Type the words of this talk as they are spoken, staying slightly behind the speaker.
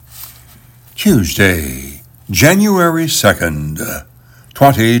Tuesday, January 2nd,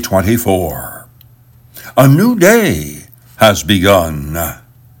 2024. A new day has begun. A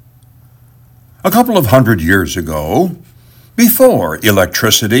couple of hundred years ago, before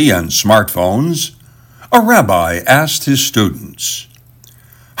electricity and smartphones, a rabbi asked his students,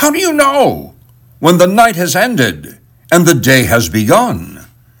 "How do you know when the night has ended and the day has begun,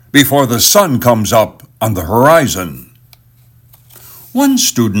 before the sun comes up on the horizon?" One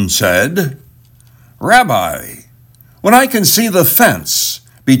student said, "Rabbi, when I can see the fence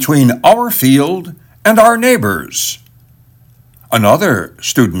between our field and our neighbors." Another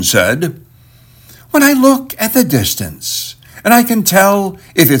student said, "When I look at the distance and I can tell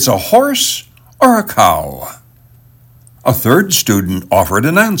if it's a horse or a cow." A third student offered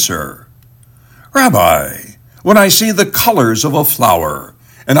an answer, "Rabbi, when I see the colors of a flower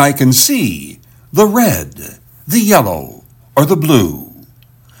and I can see the red, the yellow, or the blue,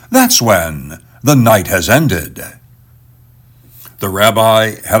 that's when the night has ended." The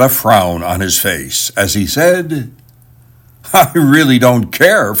rabbi had a frown on his face as he said, "I really don't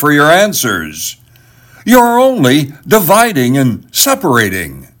care for your answers. You're only dividing and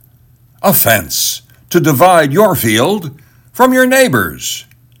separating. A fence to divide your field from your neighbor's.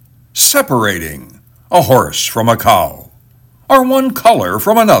 Separating a horse from a cow, or one color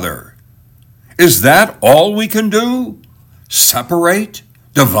from another. Is that all we can do? Separate,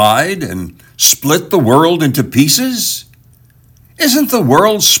 divide, and split the world into pieces? Isn't the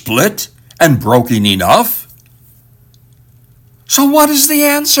world split and broken enough?" "So what is the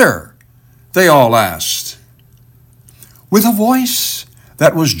answer?" they all asked. With a voice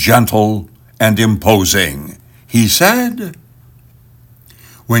that was gentle and imposing, he said,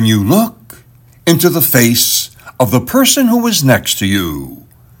 "When you look into the face of the person who is next to you,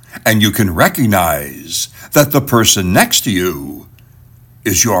 and you can recognize that the person next to you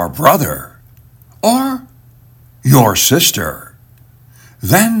is your brother or your sister,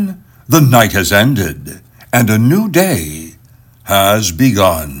 then the night has ended and a new day has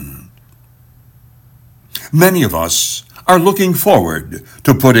begun." Many of us are looking forward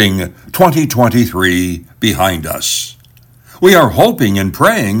to putting 2023 behind us. We are hoping and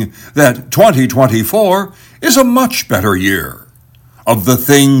praying that 2024 is a much better year of the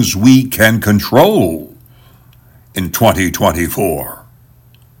things we can control in 2024.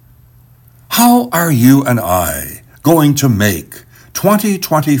 How are you and I going to make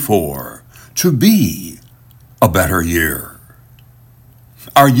 2024 to be a better year?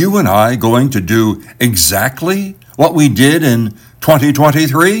 Are you and I going to do exactly what we did in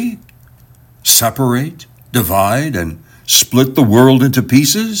 2023? Separate, divide, and split the world into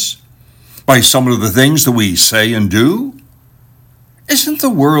pieces by some of the things that we say and do? Isn't the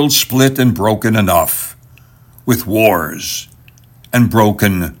world split and broken enough with wars and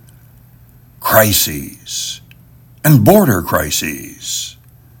broken crises and border crises?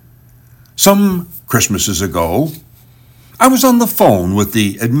 Some Christmases ago, I was on the phone with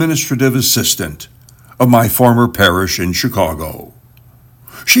the administrative assistant of my former parish in Chicago.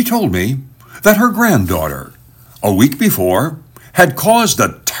 She told me that her granddaughter, a week before, had caused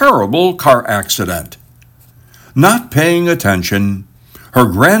a terrible car accident. Not paying attention, her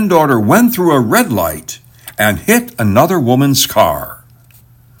granddaughter went through a red light and hit another woman's car.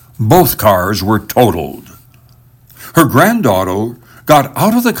 Both cars were totaled. Her granddaughter got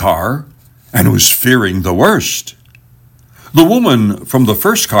out of the car and was fearing the worst. The woman from the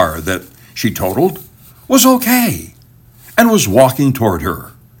first car that she totaled was okay and was walking toward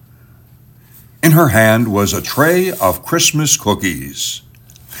her. In her hand was a tray of Christmas cookies.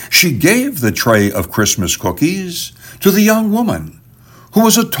 She gave the tray of Christmas cookies to the young woman, who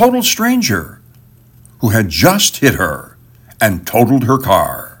was a total stranger, who had just hit her and totaled her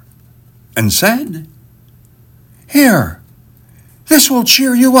car, and said, "Here, this will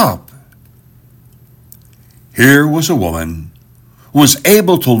cheer you up." Here was a woman who was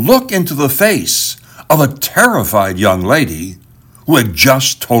able to look into the face of a terrified young lady who had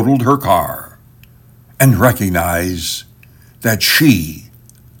just totaled her car and recognize that she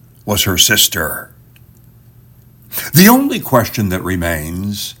was her sister. The only question that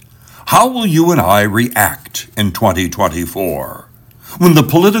remains, how will you and I react in 2024 when the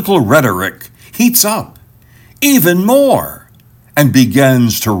political rhetoric heats up even more and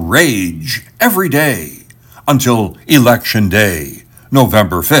begins to rage every day until Election Day,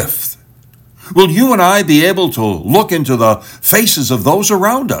 November 5th? Will you and I be able to look into the faces of those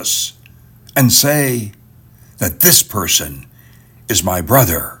around us and say that this person is my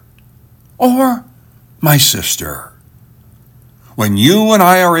brother or my sister? When you and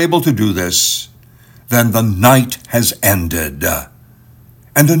I are able to do this, then the night has ended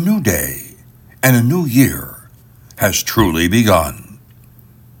and a new day and a new year has truly begun.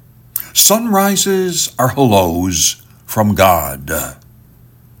 Sunrises are hellos from God.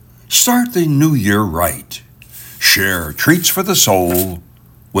 Start the new year right. Share treats for the soul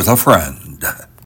with a friend.